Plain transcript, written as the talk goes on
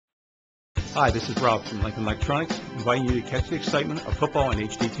Hi, this is Rob from Lincoln Electronics, inviting you to catch the excitement of football on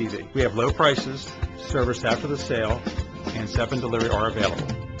HDTV. We have low prices, service after the sale, and 7 delivery are available.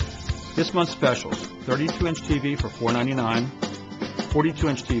 This month's specials: 32-inch TV for $4.99,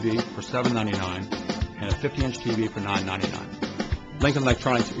 42-inch TV for $7.99, and a 50-inch TV for $9.99. Lincoln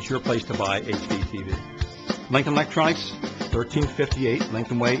Electronics is your place to buy HD TV. Lincoln Electronics, 1358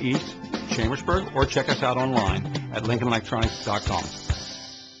 Lincoln Way East, Chambersburg, or check us out online at lincolnelectronics.com.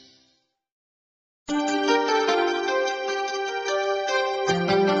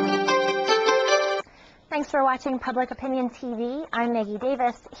 Thanks for watching Public Opinion TV. I'm Maggie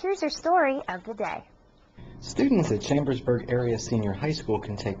Davis. Here's your story of the day. Students at Chambersburg Area Senior High School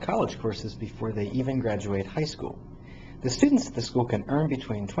can take college courses before they even graduate high school. The students at the school can earn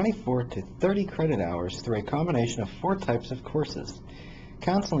between 24 to 30 credit hours through a combination of 4 types of courses.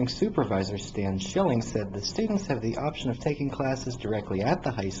 Counseling supervisor Stan Schilling said the students have the option of taking classes directly at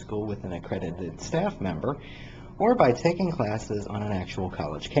the high school with an accredited staff member, or by taking classes on an actual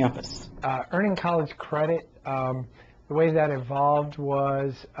college campus. Earning college credit, the way that evolved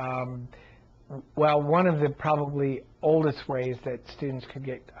was, well, one of the probably oldest ways that students could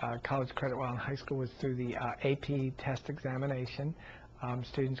get college credit while in high school was through the AP test examination.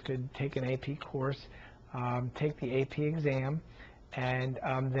 Students could take an AP course, take the AP exam, and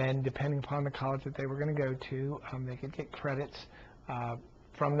then depending upon the college that they were going to go to, they could get credits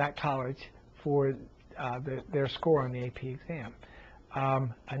from that college for their score on the AP exam.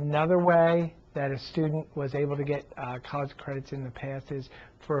 Another way that a student was able to get college credits in the past is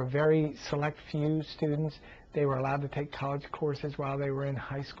for a very select few students, they were allowed to take college courses while they were in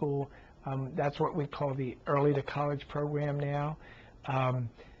high school. That's what we call the early to college program now.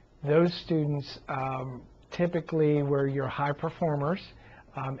 Those students typically were your high performers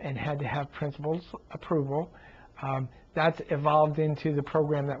and had to have principal's approval. That's evolved into the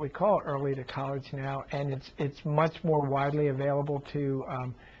program that we call early to college now, and it's much more widely available to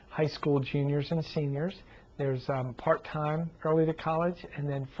high school juniors and seniors. There's part-time early to college and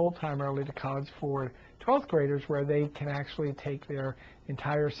then full-time early to college for 12th graders, where they can actually take their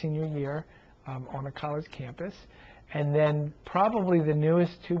entire senior year on a college campus. And then probably the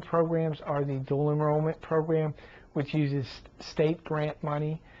newest 2 programs are the dual enrollment program, which uses state grant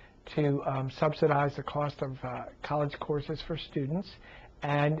money to subsidize the cost of college courses for students,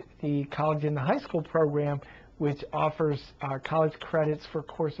 and the college in the high school program, which offers college credits for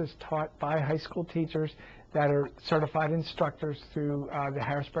courses taught by high school teachers that are certified instructors through the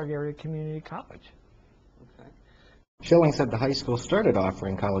Harrisburg Area Community College. Okay. Schilling said the high school started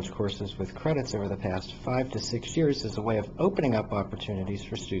offering college courses with credits over the past 5 to 6 years as a way of opening up opportunities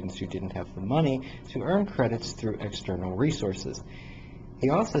for students who didn't have the money to earn credits through external resources. He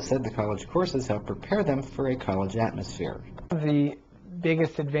also said the college courses help prepare them for a college atmosphere. The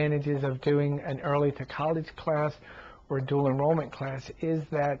biggest advantages of doing an early to college class or dual enrollment class is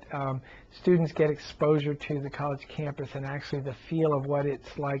that students get exposure to the college campus and actually the feel of what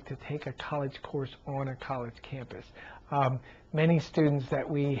it's like to take a college course on a college campus. Many students that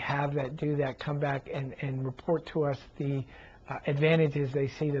we have that do that come back and report to us the advantages they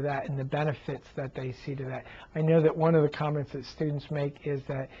see to that and the benefits that they see to that. I know that one of the comments that students make is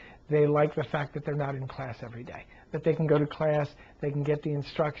that they like the fact that they're not in class every day, that they can go to class, they can get the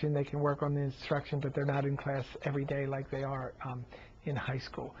instruction, they can work on the instruction, but they're not in class every day like they are in high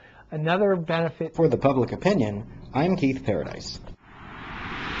school. Another benefit... For the Public Opinion, I'm Keith Paradise.